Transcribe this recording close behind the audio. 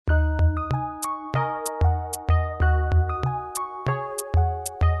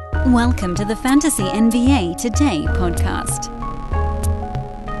Welcome to the Fantasy NBA Today podcast.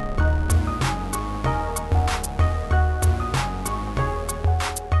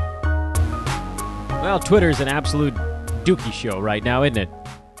 Well, Twitter's an absolute dookie show right now, isn't it?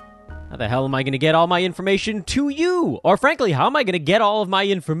 How the hell am I going to get all my information to you? Or frankly, how am I going to get all of my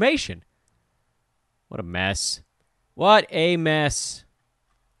information? What a mess. What a mess.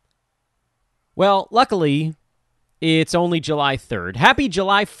 Well, luckily, it's only July 3rd. Happy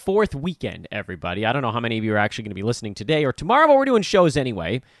July 4th weekend, everybody. I don't know how many of you are actually going to be listening today or tomorrow, but we're doing shows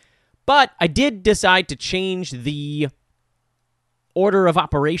anyway. But I did decide to change the order of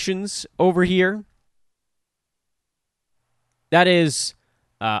operations over here. That is,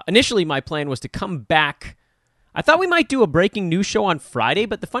 initially my plan was to come back. I thought we might do a breaking news show on Friday,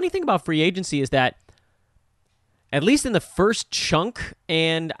 but the funny thing about free agency is that at least in the first chunk,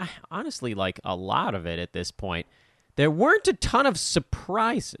 and honestly, like a lot of it at this point, there weren't a ton of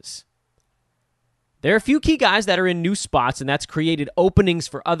surprises. There are a few key guys that are in new spots, and that's created openings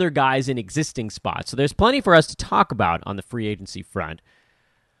for other guys in existing spots. So there's plenty for us to talk about on the free agency front.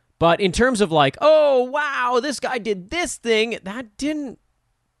 But in terms of like, oh, wow, this guy did this thing, that didn't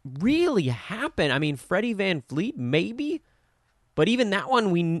really happen. I mean, Freddie VanVleet, maybe. But even that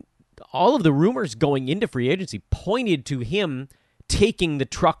one, all of the rumors going into free agency pointed to him taking the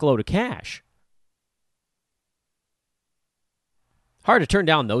truckload of cash. Hard to turn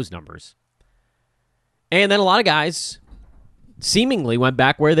down those numbers. And then a lot of guys seemingly went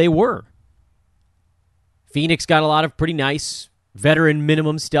back where they were. Phoenix got a lot of pretty nice veteran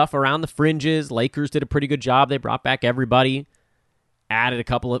minimum stuff around the fringes. Lakers did a pretty good job. They brought back everybody. Added a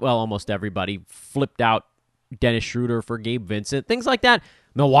couple of, well, almost everybody. Flipped out Dennis Schroeder for Gabe Vincent. Things like that.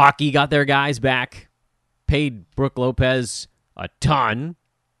 Milwaukee got their guys back. Paid Brook Lopez a ton.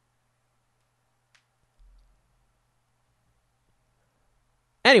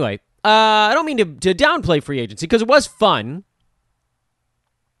 Anyway, I don't mean to downplay free agency because it was fun.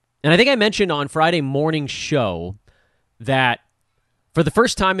 And I think I mentioned on Friday morning show that for the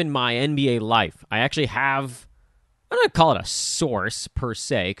first time in my NBA life, I actually have, I'm not going to call it a source per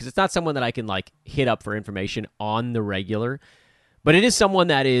se, because it's not someone that I can like hit up for information on the regular, but it is someone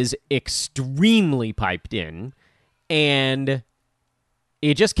that is extremely piped in, and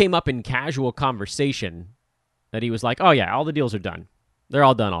it just came up in casual conversation that he was like, oh yeah, all the deals are done. They're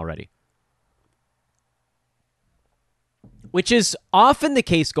all done already. Which is often the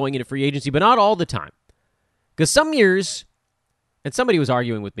case going into free agency, but not all the time. Because some years, and somebody was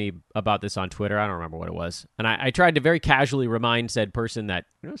arguing with me about this on Twitter, I don't remember what it was, and I tried to very casually remind said person that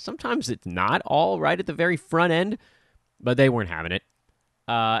sometimes it's not all right at the very front end, but they weren't having it.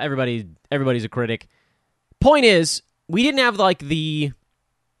 Everybody's a critic. Point is, we didn't have like the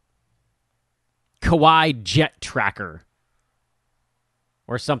Kawhi jet tracker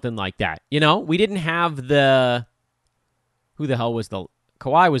or something like that. You know, we didn't have the, who the hell was the,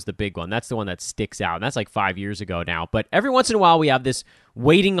 Kawhi was the big one. That's the one that sticks out. And that's like 5 years ago now. But every once in a while we have this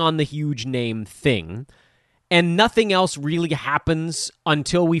waiting on the huge name thing. And nothing else really happens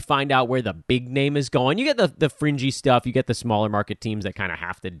until we find out where the big name is going. You get the fringy stuff. You get the smaller market teams that kind of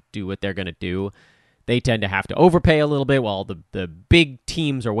have to do what they're going to do. They tend to have to overpay a little bit while the big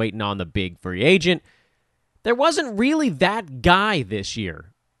teams are waiting on the big free agent. There wasn't really that guy this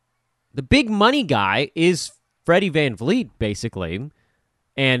year. The big money guy is Freddie VanVleet, basically.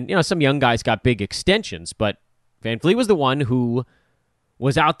 And, you know, some young guys got big extensions, but VanVleet was the one who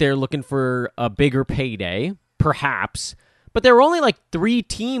was out there looking for a bigger payday, perhaps. But there were only like 3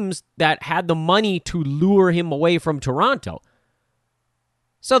 teams that had the money to lure him away from Toronto.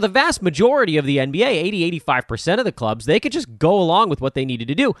 So the vast majority of the NBA, 80-85% of the clubs, they could just go along with what they needed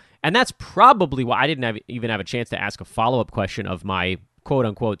to do. And that's probably why I didn't even have a chance to ask a follow-up question of my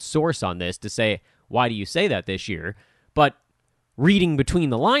quote-unquote source on this to say, why do you say that this year? But reading between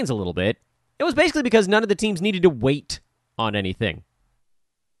the lines a little bit, it was basically because none of the teams needed to wait on anything.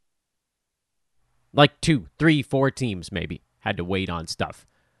 Like 2, 3, 4 teams maybe had to wait on stuff.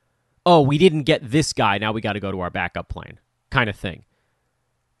 Oh, we didn't get this guy, now we got to go to our backup plan kind of thing.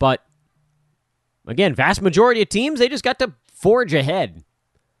 But, again, vast majority of teams, they just got to forge ahead.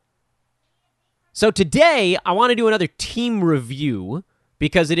 So today, I want to do another team review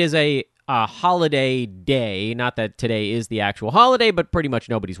because it is a holiday day. Not that today is the actual holiday, but pretty much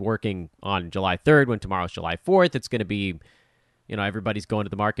nobody's working on July 3rd when tomorrow's July 4th. It's going to be, you know, everybody's going to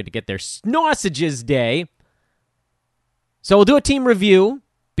the market to get their sausages day. So we'll do a team review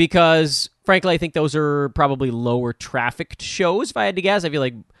because, frankly, I think those are probably lower trafficked shows, if I had to guess. I feel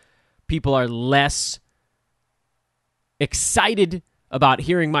like people are less excited about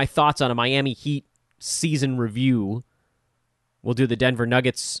hearing my thoughts on a Miami Heat season review. We'll do the Denver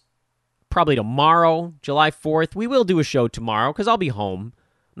Nuggets probably tomorrow, July 4th. We will do a show tomorrow because I'll be home.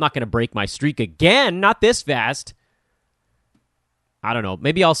 I'm not going to break my streak again. Not this fast. I don't know.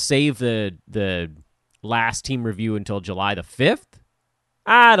 Maybe I'll save the last team review until July the 5th.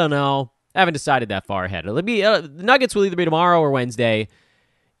 I don't know. I haven't decided that far ahead. It'll be the Nuggets will either be tomorrow or Wednesday.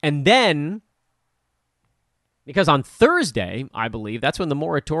 And then, because on Thursday, I believe, that's when the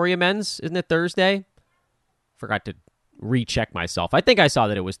moratorium ends. Isn't it Thursday? Forgot to recheck myself. I think I saw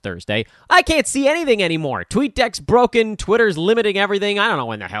that it was Thursday. I can't see anything anymore. TweetDeck's broken. Twitter's limiting everything. I don't know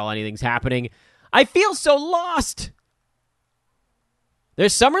when the hell anything's happening. I feel so lost.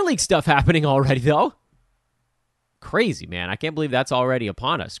 There's Summer League stuff happening already, though. Crazy, man. I can't believe that's already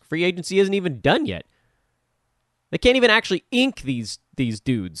upon us. Free agency isn't even done yet. They can't even actually ink these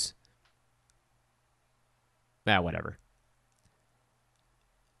dudes. Whatever.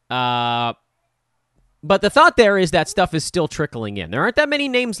 But the thought there is that stuff is still trickling in. There aren't that many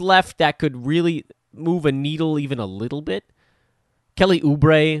names left that could really move a needle even a little bit. Kelly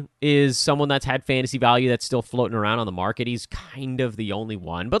Oubre is someone that's had fantasy value that's still floating around on the market. He's kind of the only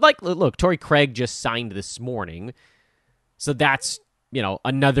one. But, look, Torrey Craig just signed this morning. So that's,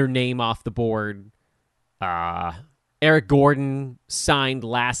 another name off the board. Eric Gordon signed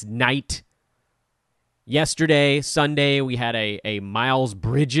last night. Yesterday, Sunday, we had a Miles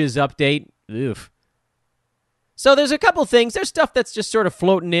Bridges update. Oof. So there's a couple things. There's stuff that's just sort of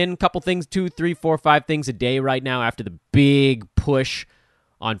floating in. A couple things, 2, 3, 4, 5 things a day right now after the big push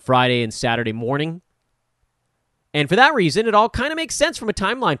on Friday and Saturday morning. And for that reason, it all kind of makes sense from a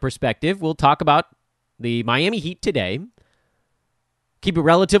timeline perspective. We'll talk about the Miami Heat today. Keep it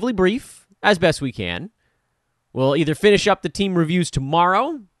relatively brief, as best we can. We'll either finish up the team reviews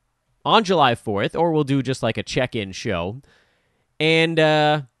tomorrow on July 4th, or we'll do just like a check-in show. And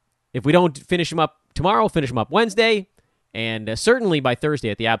if we don't finish them up tomorrow, we'll finish them up Wednesday. And certainly by Thursday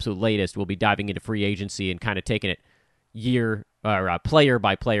at the absolute latest, we'll be diving into free agency and kind of taking it player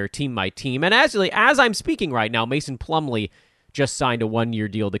by player, team by team. And as I'm speaking right now, Mason Plumlee just signed a 1-year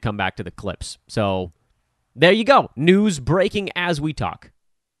deal to come back to the Clips. So there you go. News breaking as we talk.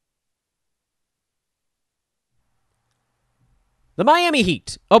 The Miami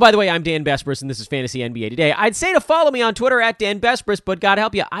Heat. Oh, by the way, I'm Dan Besbris, and this is Fantasy NBA Today. I'd say to follow me on Twitter at Dan Besbris, but God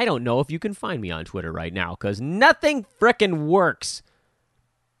help you, I don't know if you can find me on Twitter right now, because nothing frickin' works.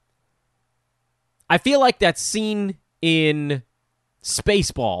 I feel like that scene in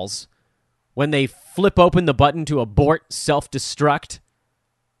Spaceballs when they flip open the button to abort self-destruct.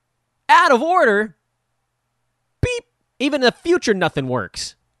 Out of order. Beep. Even in the future, nothing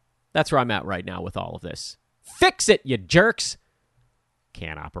works. That's where I'm at right now with all of this. Fix it, you jerks.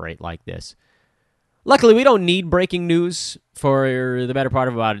 Can't operate like this. Luckily, we don't need breaking news for the better part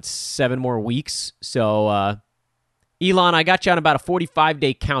of about 7 more weeks. So, Elon, I got you on about a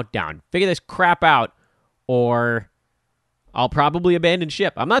 45-day countdown. Figure this crap out, or I'll probably abandon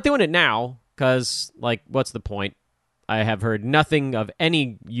ship. I'm not doing it now, because, what's the point? I have heard nothing of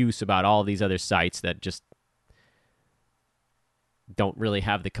any use about all these other sites that just don't really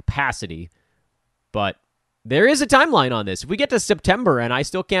have the capacity. But there is a timeline on this. If we get to September and I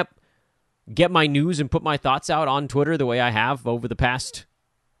still can't get my news and put my thoughts out on Twitter the way I have over the past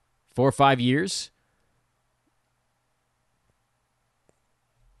 4 or 5 years,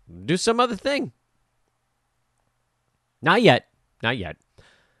 do some other thing. Not yet. Not yet.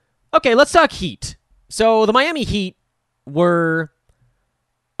 Okay, let's talk Heat. So the Miami Heat were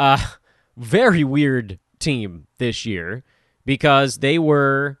a very weird team this year because they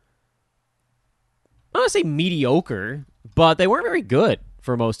were, I don't want to say mediocre, but they weren't very good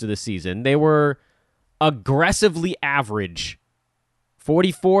for most of the season. They were aggressively average.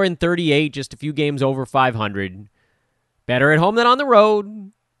 44-38, just a few games over 500. Better at home than on the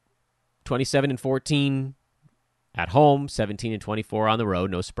road. 27-14 at home, 17-24 on the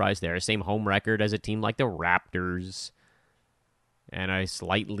road. No surprise there. Same home record as a team like the Raptors. And a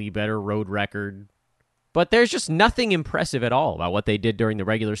slightly better road record. But there's just nothing impressive at all about what they did during the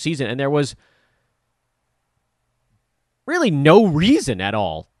regular season. And there was really no reason at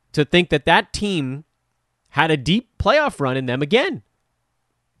all to think that that team had a deep playoff run in them again.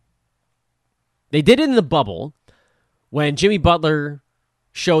 They did it in the bubble when Jimmy Butler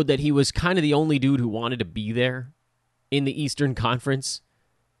showed that he was kind of the only dude who wanted to be there in the Eastern Conference.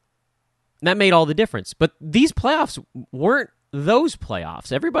 And that made all the difference. But these playoffs weren't those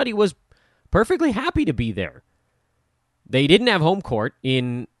playoffs. Everybody was perfectly happy to be there. They didn't have home court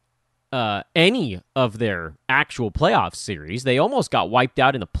in any of their actual playoff series. They almost got wiped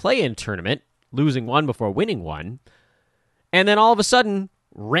out in the play-in tournament, losing one before winning one. And then all of a sudden,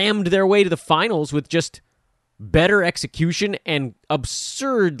 rammed their way to the finals with just better execution, and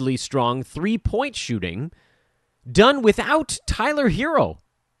absurdly strong three-point shooting done without Tyler Hero.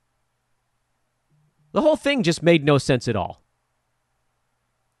 The whole thing just made no sense at all.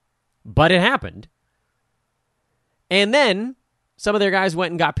 But it happened. And then some of their guys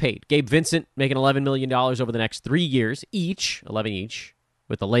went and got paid. Gabe Vincent making $11 million over the next 3 years each, 11 each,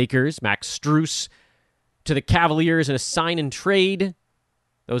 with the Lakers. Max Strus to the Cavaliers in a sign and trade.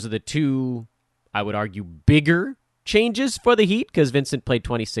 Those are the two, I would argue, bigger changes for the Heat, because Vincent played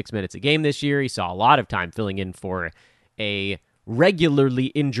 26 minutes a game this year. He saw a lot of time filling in for a regularly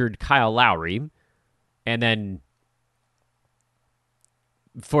injured Kyle Lowry. And then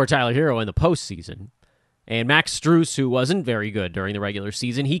for Tyler Hero in the postseason. And Max Strus, who wasn't very good during the regular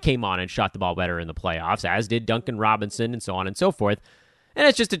season, he came on and shot the ball better in the playoffs, as did Duncan Robinson, and so on and so forth. And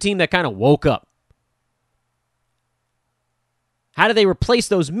it's just a team that kind of woke up. How do they replace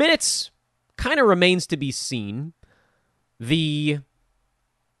those minutes? Kind of remains to be seen. Again,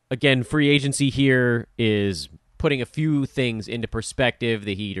 free agency here is putting a few things into perspective.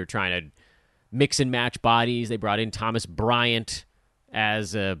 The Heat are trying to mix and match bodies. They brought in Thomas Bryant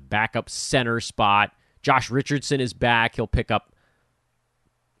as a backup center spot. Josh Richardson is back. He'll pick up,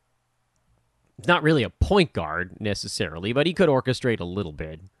 not really a point guard necessarily, but he could orchestrate a little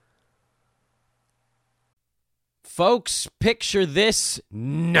bit. Folks, picture this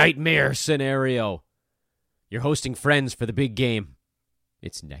nightmare scenario. You're hosting friends for the big game.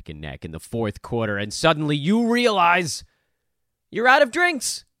 It's neck and neck in the fourth quarter, and suddenly you realize you're out of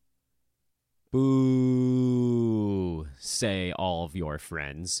drinks. Boo, say all of your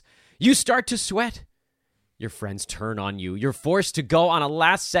friends. You start to sweat. Your friends turn on you. You're forced to go on a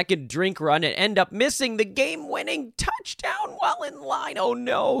last-second drink run and end up missing the game-winning touchdown while in line. Oh,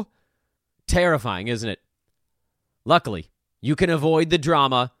 no. Terrifying, isn't it? Luckily, you can avoid the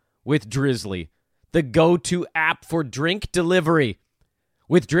drama with Drizzly, the go-to app for drink delivery.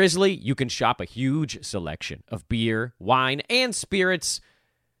 With Drizzly, you can shop a huge selection of beer, wine, and spirits,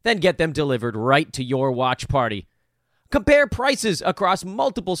 then get them delivered right to your watch party. Compare prices across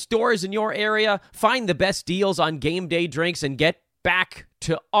multiple stores in your area, find the best deals on game day drinks, and get back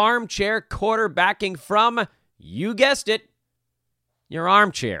to armchair quarterbacking from, you guessed it, your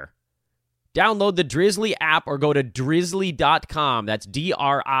armchair. Download the Drizzly app or go to drizzly.com. That's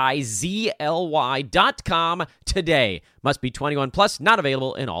DRIZLY.com today. Must be 21 plus, not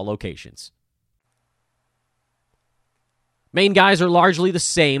available in all locations. Main guys are largely the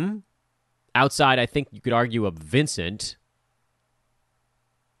same. Outside, I think you could argue, of Vincent.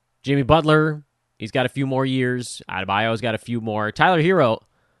 Jimmy Butler, he's got a few more years. Adebayo's got a few more. Tyler Hero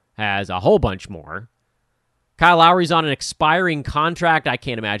has a whole bunch more. Kyle Lowry's on an expiring contract. I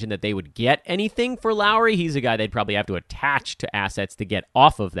can't imagine that they would get anything for Lowry. He's a guy they'd probably have to attach to assets to get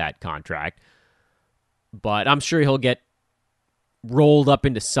off of that contract. But I'm sure he'll get rolled up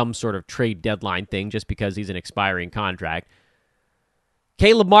into some sort of trade deadline thing just because he's an expiring contract.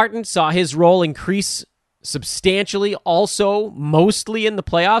 Caleb Martin saw his role increase substantially, also mostly in the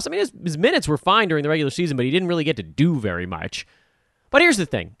playoffs. I mean, his minutes were fine during the regular season, but he didn't really get to do very much. But here's the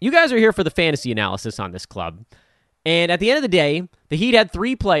thing. You guys are here for the fantasy analysis on this club. And at the end of the day, the Heat had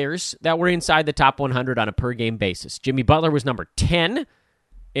 3 players that were inside the top 100 on a per-game basis. Jimmy Butler was number 10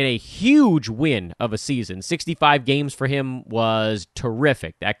 in a huge win of a season. 65 games for him was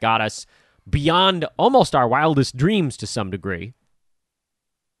terrific. That got us beyond almost our wildest dreams to some degree,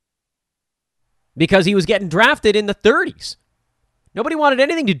 because he was getting drafted in the 30s. Nobody wanted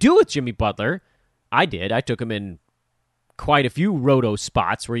anything to do with Jimmy Butler. I did. I took him in quite a few roto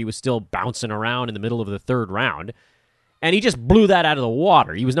spots where he was still bouncing around in the middle of the third round, and he just blew that out of the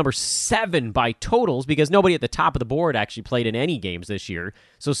water. He was number 7 by totals because nobody at the top of the board actually played in any games this year,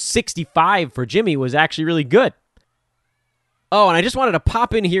 so 65 for Jimmy was actually really good. Oh, and I just wanted to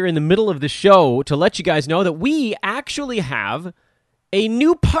pop in here in the middle of the show to let you guys know that we actually have a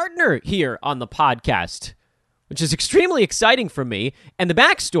new partner here on the podcast, which is extremely exciting for me. And the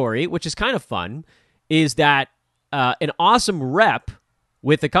backstory, which is kind of fun, is that an awesome rep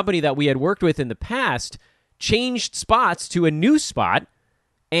with a company that we had worked with in the past changed spots to a new spot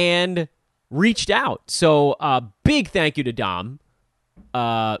and reached out. So big thank you to Dom.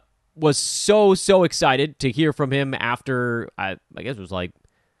 Was so excited to hear from him after, I guess it was like,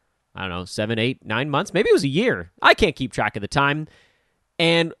 I don't know, 7, 8, 9 months. Maybe it was a year. I can't keep track of the time.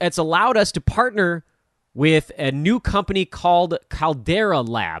 And it's allowed us to partner with a new company called Caldera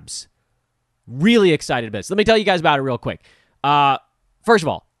Labs. Really excited about this. Let me tell you guys about it real quick. First of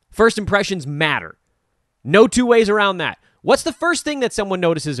all, first impressions matter. No two ways around that. What's the first thing that someone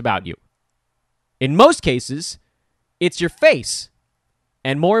notices about you? In most cases, it's your face.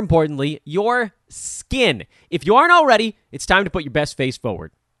 and more importantly, your skin. If you aren't already, it's time to put your best face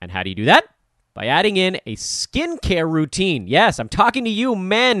forward. And how do you do that? By adding in a skincare routine. Yes, I'm talking to you,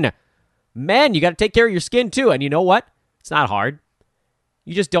 men. Men, you got to take care of your skin too. And you know what? It's not hard.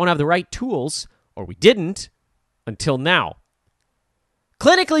 You just don't have the right tools, or we didn't, until now.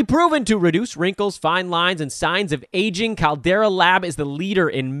 Clinically proven to reduce wrinkles, fine lines, and signs of aging, Caldera Lab is the leader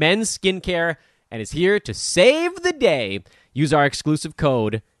in men's skincare and is here to save the day. Use our exclusive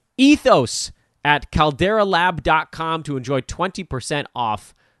code ETHOS at calderalab.com to enjoy 20%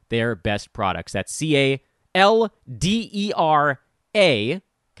 off their best products. That's CALDERA,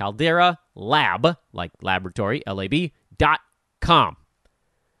 Caldera Lab, like laboratory, LAB.com.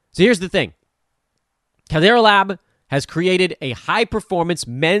 So here's the thing. Caldera Lab has created a high-performance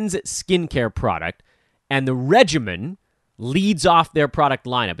men's skincare product, and the regimen leads off their product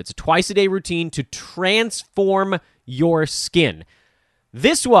lineup. It's a twice-a-day routine to transform your skin.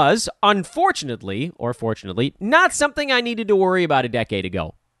 This was, unfortunately, or fortunately, not something I needed to worry about a decade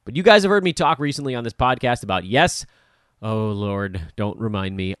ago. But you guys have heard me talk recently on this podcast about, yes, oh Lord, don't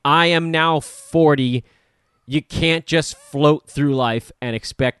remind me, I am now 40. You can't just float through life and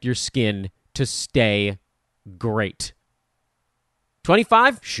expect your skin to stay great.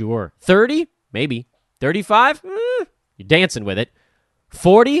 25? Sure. 30? Maybe. 35? You're dancing with it.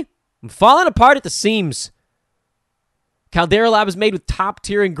 40? I'm falling apart at the seams. Caldera Lab is made with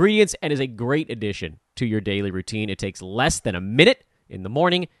top-tier ingredients and is a great addition to your daily routine. It takes less than a minute in the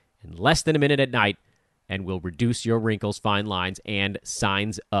morning and less than a minute at night and will reduce your wrinkles, fine lines, and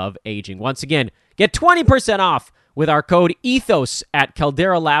signs of aging. Once again, get 20% off with our code ETHOS at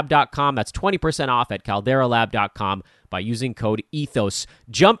calderalab.com. That's 20% off at calderalab.com by using code ETHOS.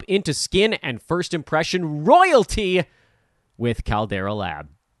 Jump into skin and first impression royalty with Caldera Lab.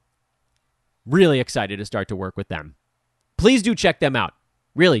 Really excited to start to work with them. Please do check them out.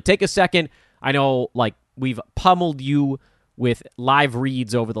 Really, take a second. I know, we've pummeled you with live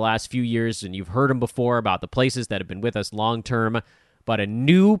reads over the last few years, and you've heard them before about the places that have been with us long term. But a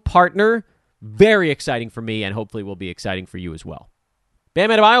new partner, very exciting for me, and hopefully will be exciting for you as well.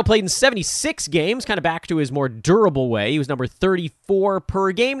 Bam Adebayo played in 76 games, kind of back to his more durable way. He was number 34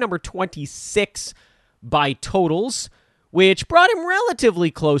 per game, number 26 by totals, which brought him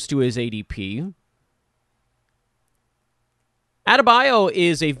relatively close to his ADP. Adebayo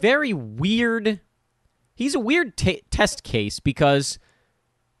is a very weird... He's a weird test case because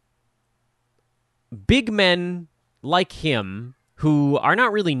big men like him, who are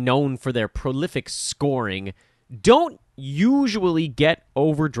not really known for their prolific scoring, don't usually get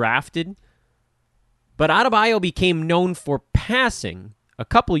overdrafted. But Adebayo became known for passing a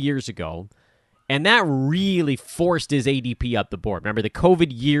couple years ago, and that really forced his ADP up the board. Remember the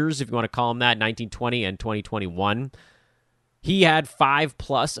COVID years, if you want to call them that, 1920 and 2021? He had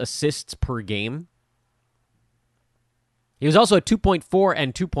 5+ assists per game. He was also at 2.4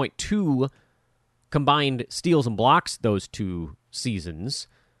 and 2.2 combined steals and blocks those two seasons,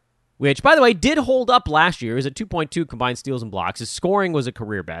 which, by the way, did hold up last year. He was at 2.2 combined steals and blocks. His scoring was a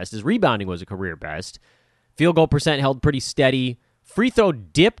career best. His rebounding was a career best. Field goal percent held pretty steady. Free throw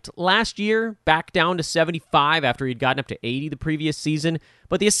dipped last year, back down to 75 after he'd gotten up to 80 the previous season.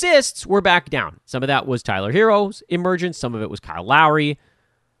 But the assists were back down. Some of that was Tyler Herro's emergence. Some of it was Kyle Lowry.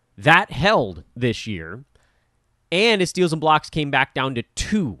 That held this year. And his steals and blocks came back down to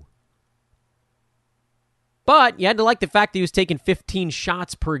 2. But you had to like the fact that he was taking 15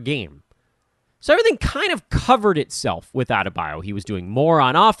 shots per game. So everything kind of covered itself with Adebayo. He was doing more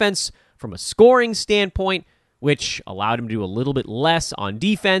on offense from a scoring standpoint, which allowed him to do a little bit less on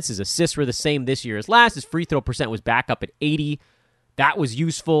defense. His assists were the same this year as last. His free throw percent was back up at 80. That was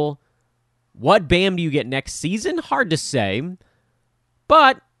useful. What Bam do you get next season? Hard to say.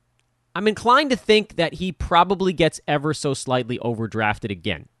 But I'm inclined to think that he probably gets ever so slightly overdrafted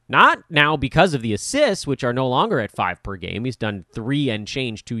again. Not now because of the assists, which are no longer at 5 per game. He's done 3 and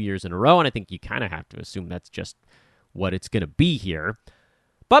change 2 years in a row, and I think you kind of have to assume that's just what it's going to be here.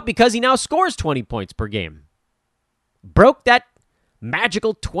 But because he now scores 20 points per game. Broke that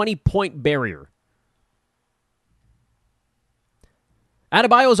magical 20-point barrier.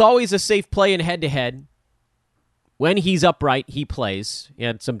 Adebayo is always a safe play in head-to-head. When he's upright, he plays. He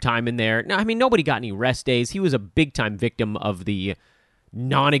had some time in there. No, I mean, nobody got any rest days. He was a big-time victim of the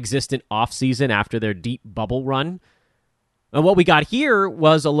non-existent offseason after their deep bubble run. And what we got here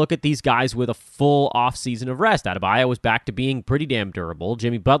was a look at these guys with a full offseason of rest. Adebayo was back to being pretty damn durable.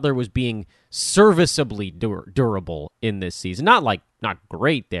 Jimmy Butler was being serviceably durable in this season. Not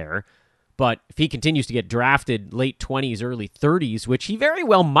great there, but if he continues to get drafted late 20s, early 30s, which he very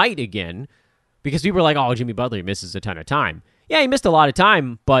well might again, because people are like, oh, Jimmy Butler misses a ton of time. Yeah, he missed a lot of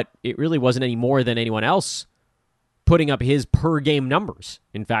time, but it really wasn't any more than anyone else putting up his per-game numbers.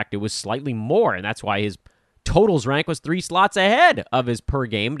 In fact, it was slightly more, and that's why his totals rank was 3 slots ahead of his per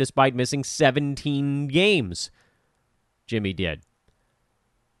game, despite missing 17 games. Jimmy did.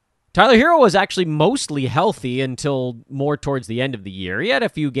 Tyler Hero was actually mostly healthy until more towards the end of the year. He had a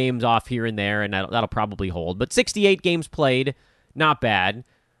few games off here and there, and that'll probably hold. But 68 games played, not bad.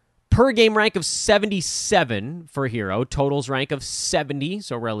 Per game rank of 77 for Hero. Totals rank of 70,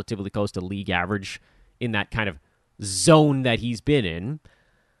 so relatively close to league average in that kind of zone that he's been in.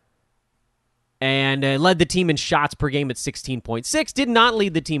 And led the team in shots per game at 16.6. Did not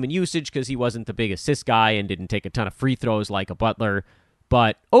lead the team in usage because he wasn't the big assist guy and didn't take a ton of free throws like a Butler.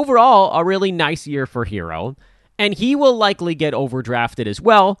 But overall, a really nice year for Hero. And he will likely get overdrafted as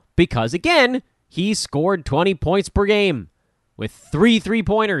well because, again, he scored 20 points per game with 3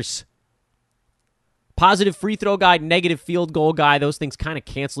 3-pointers. Positive free throw guy, negative field goal guy. Those things kind of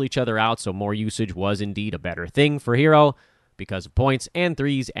cancel each other out, so more usage was indeed a better thing for Hero because of points and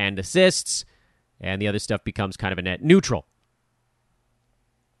threes and assists. And the other stuff becomes kind of a net neutral.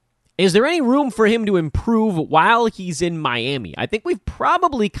 Is there any room for him to improve while he's in Miami? I think we've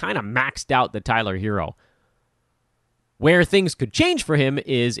probably kind of maxed out the Tyler Hero. Where things could change for him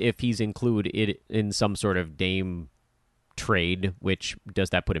is if he's included in some sort of Dame trade, which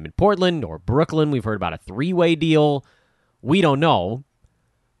does that put him in Portland or Brooklyn? We've heard about a 3-way deal. We don't know.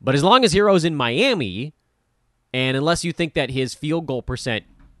 But as long as Hero's in Miami, and unless you think that his field goal percent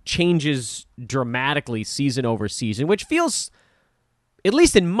changes dramatically season over season, which feels, at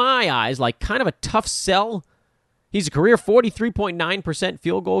least in my eyes, like kind of a tough sell. He's a career 43.9%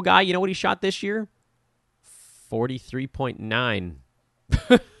 field goal guy. You know what he shot this year? 43.9.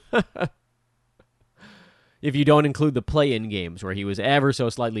 If you don't include the play-in games where he was ever so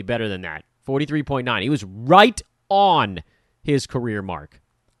slightly better than that. 43.9. He was right on his career mark.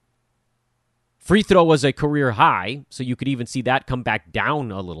 Free throw was a career high, so you could even see that come back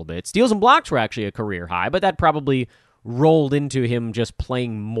down a little bit. Steals and blocks were actually a career high, but that probably rolled into him just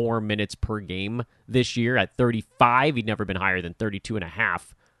playing more minutes per game this year at 35. He'd never been higher than 32.5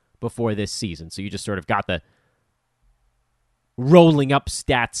 before this season, so you just sort of got the rolling up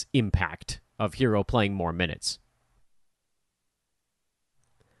stats impact of Hero playing more minutes.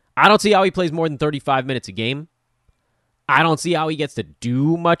 I don't see how he plays more than 35 minutes a game. I don't see how he gets to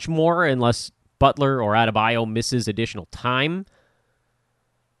do much more unless Butler or Adebayo misses additional time,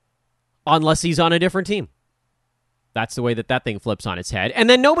 unless he's on a different team. That's the way that thing flips on its head. And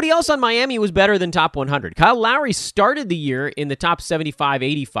then nobody else on Miami was better than top 100. Kyle Lowry started the year in the top 75,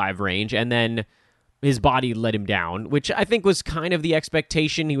 85 range, and then his body let him down, which I think was kind of the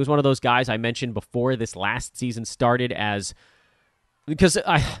expectation. He was one of those guys I mentioned before this last season started because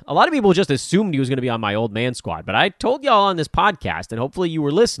a lot of people just assumed he was going to be on my old man squad. But I told y'all on this podcast, and hopefully you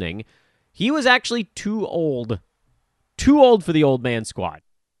were listening, he was actually too old for the old man squad.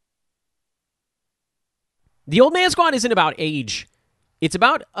 The old man squad isn't about age. It's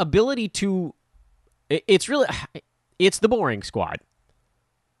about ability to... It's the boring squad.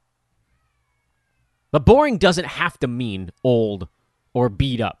 But boring doesn't have to mean old or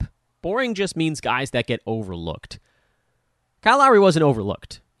beat up. Boring just means guys that get overlooked. Kyle Lowry wasn't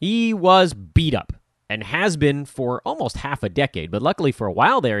overlooked. He was beat up and has been for almost half a decade. But luckily for a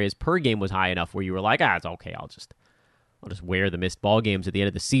while there, his per game was high enough where you were like, it's okay, I'll just wear the missed ball games at the end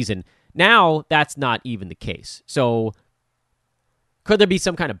of the season. Now, that's not even the case. So, could there be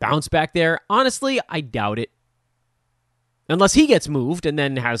some kind of bounce back there? Honestly, I doubt it. Unless he gets moved and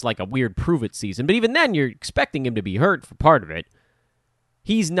then has like a weird prove-it season. But even then, you're expecting him to be hurt for part of it.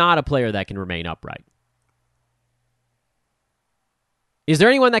 He's not a player that can remain upright. Is there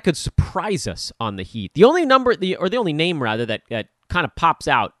anyone that could surprise us on the Heat? The only name that kind of pops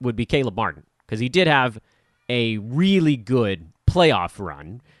out would be Caleb Martin, because he did have a really good playoff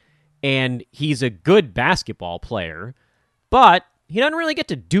run, and he's a good basketball player, but he doesn't really get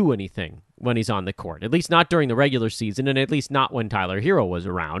to do anything when he's on the court, at least not during the regular season, and at least not when Tyler Hero was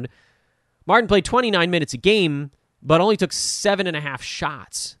around. Martin played 29 minutes a game, but only took 7.5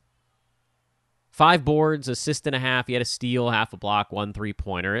 shots. 5 boards, assist and a half. He had a steal, half a block, 1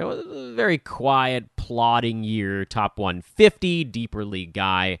 3-pointer. It was a very quiet, plodding year. Top 150, deeper league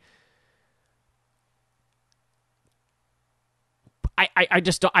guy. I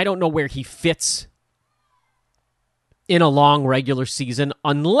don't know where he fits in a long regular season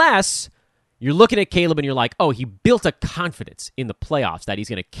unless you're looking at Caleb and you're like, oh, he built a confidence in the playoffs that he's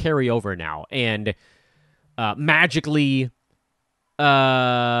going to carry over now and magically...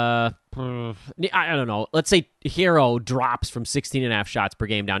 I don't know. Let's say Hero drops from 16.5 shots per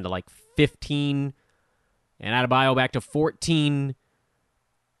game down to like 15, and Adebayo back to 14,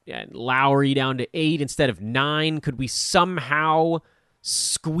 and Lowry down to 8 instead of 9. Could we somehow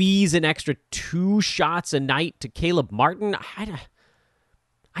squeeze an extra 2 shots a night to Caleb Martin?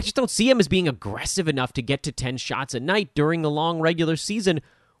 I just don't see him as being aggressive enough to get to 10 shots a night during the long regular season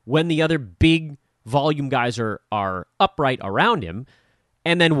when the other big volume guys are upright around him.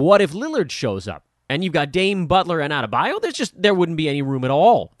 And then what if Lillard shows up and you've got Dame, Butler, and Adebayo? There wouldn't be any room at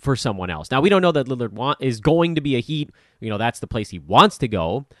all for someone else. Now, we don't know that Lillard is going to be a Heat. That's the place he wants to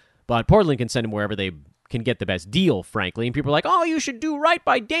go. But Portland can send him wherever they can get the best deal, frankly. And people are like, oh, you should do right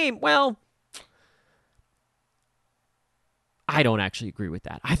by Dame. Well, I don't actually agree with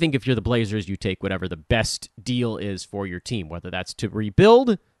that. I think if you're the Blazers, you take whatever the best deal is for your team, whether that's to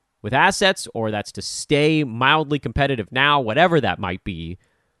rebuild with assets or that's to stay mildly competitive now, whatever that might be.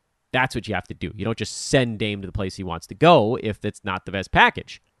 That's what you have to do. You don't just send Dame to the place he wants to go if it's not the best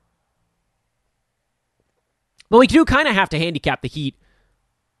package. But we do kind of have to handicap the Heat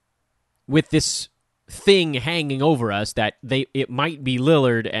with this thing hanging over us that it might be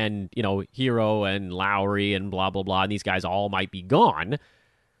Lillard and, Hero and Lowry and blah, blah, blah, and these guys all might be gone.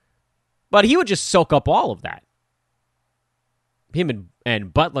 But he would just soak up all of that. Him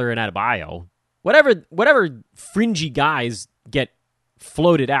and Butler and Adebayo. Whatever fringy guys get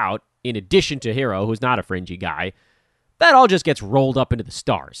floated out, in addition to Hero, who's not a fringy guy, that all just gets rolled up into the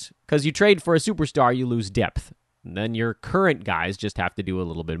stars. Because you trade for a superstar, you lose depth. And then your current guys just have to do a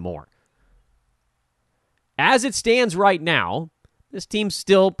little bit more. As it stands right now, this team's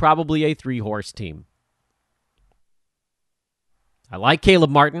still probably a 3-horse team. I like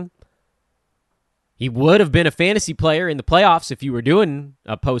Caleb Martin. He would have been a fantasy player in the playoffs if you were doing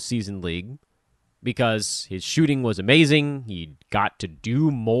a postseason league because his shooting was amazing. He got to do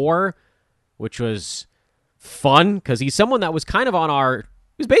more, which was fun because he's someone that was kind of he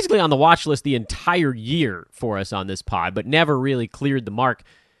was basically on the watch list the entire year for us on this pod, but never really cleared the mark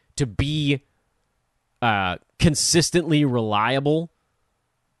to be consistently reliable,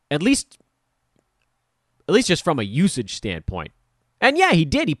 at least just from a usage standpoint. And yeah, he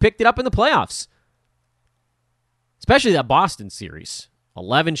did. He picked it up in the playoffs, especially that Boston series.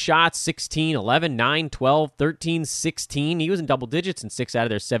 11 shots, 16, 11, 9, 12, 13, 16. He was in double digits in 6 out of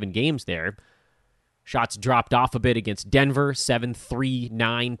their 7 games there. Shots dropped off a bit against Denver, 7, 3,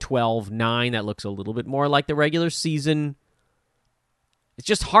 9, 12, 9. That looks a little bit more like the regular season. It's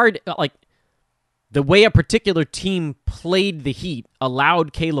just hard, the way a particular team played the Heat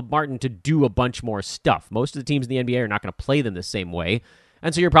allowed Caleb Martin to do a bunch more stuff. Most of the teams in the NBA are not going to play them the same way.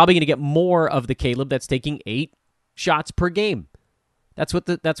 And so you're probably going to get more of the Caleb that's taking 8 shots per game. That's what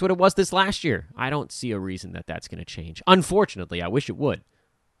it was this last year. I don't see a reason that that's going to change. Unfortunately, I wish it would.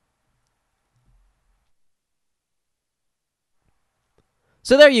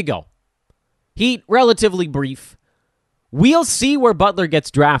 So there you go. Heat, relatively brief. We'll see where Butler gets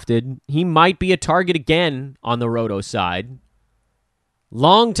drafted. He might be a target again on the Roto side.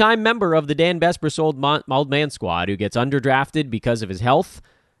 Longtime member of the Dan Besbris Old Man Squad who gets underdrafted because of his health.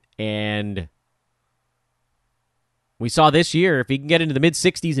 And we saw this year, if he can get into the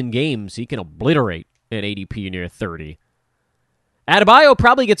mid-60s in games, he can obliterate an ADP near 30. Adebayo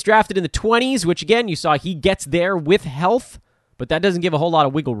probably gets drafted in the 20s, which again, you saw he gets there with health, but that doesn't give a whole lot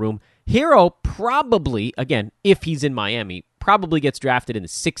of wiggle room. Hero probably, again, if he's in Miami, probably gets drafted in the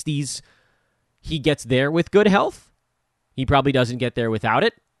 60s. He gets there with good health. He probably doesn't get there without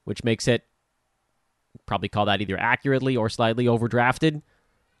it, which makes it, probably call that either accurately or slightly overdrafted.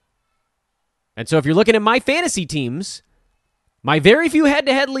 And so if you're looking at my fantasy teams, my very few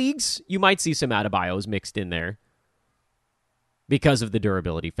head-to-head leagues, you might see some Adebayos mixed in there because of the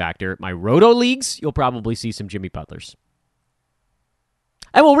durability factor. My Roto leagues, you'll probably see some Jimmy Butlers.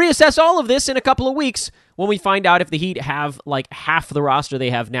 And we'll reassess all of this in a couple of weeks when we find out if the Heat have like half the roster they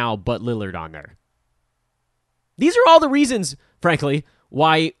have now but Lillard on there. These are all the reasons, frankly,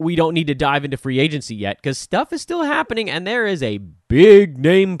 why we don't need to dive into free agency yet, because stuff is still happening and there is a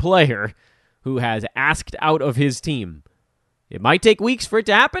big-name player who has asked out of his team. It might take weeks for it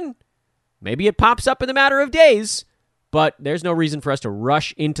to happen. Maybe it pops up in the matter of days, but there's no reason for us to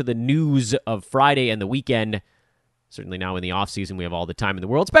rush into the news of Friday and the weekend. Certainly now in the offseason, we have all the time in the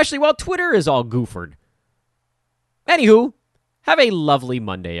world, especially while Twitter is all goofered. Anywho, have a lovely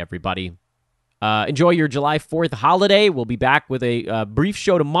Monday, everybody. Enjoy your July 4th holiday. We'll be back with a brief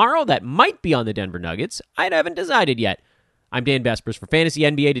show tomorrow that might be on the Denver Nuggets. I haven't decided yet. I'm Dan Besbris for Fantasy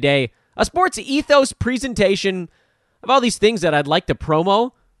NBA Today, a sports ethos presentation of all these things that I'd like to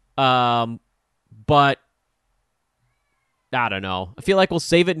promo, but I don't know. I feel like we'll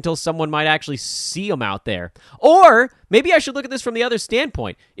save it until someone might actually see them out there. Or maybe I should look at this from the other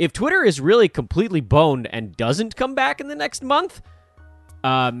standpoint. If Twitter is really completely boned and doesn't come back in the next month,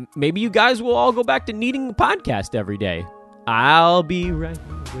 maybe you guys will all go back to needing a podcast every day. I'll be right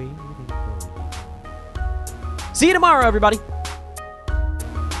here waiting for you. See you tomorrow, everybody.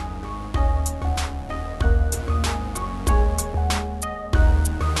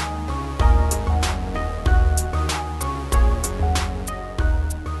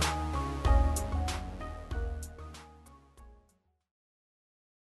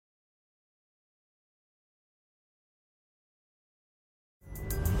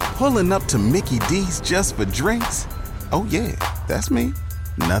 Pulling up to Mickey D's just for drinks? Oh yeah, that's me.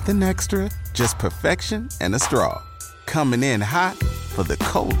 Nothing extra, just perfection and a straw. Coming in hot for the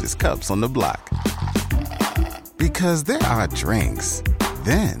coldest cups on the block. Because there are drinks.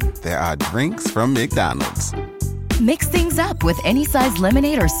 Then there are drinks from McDonald's. Mix things up with any size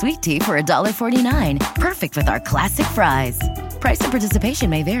lemonade or sweet tea for $1.49. Perfect with our classic fries. Price and participation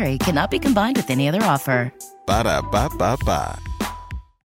may vary. Cannot be combined with any other offer. Ba-da-ba-ba-ba.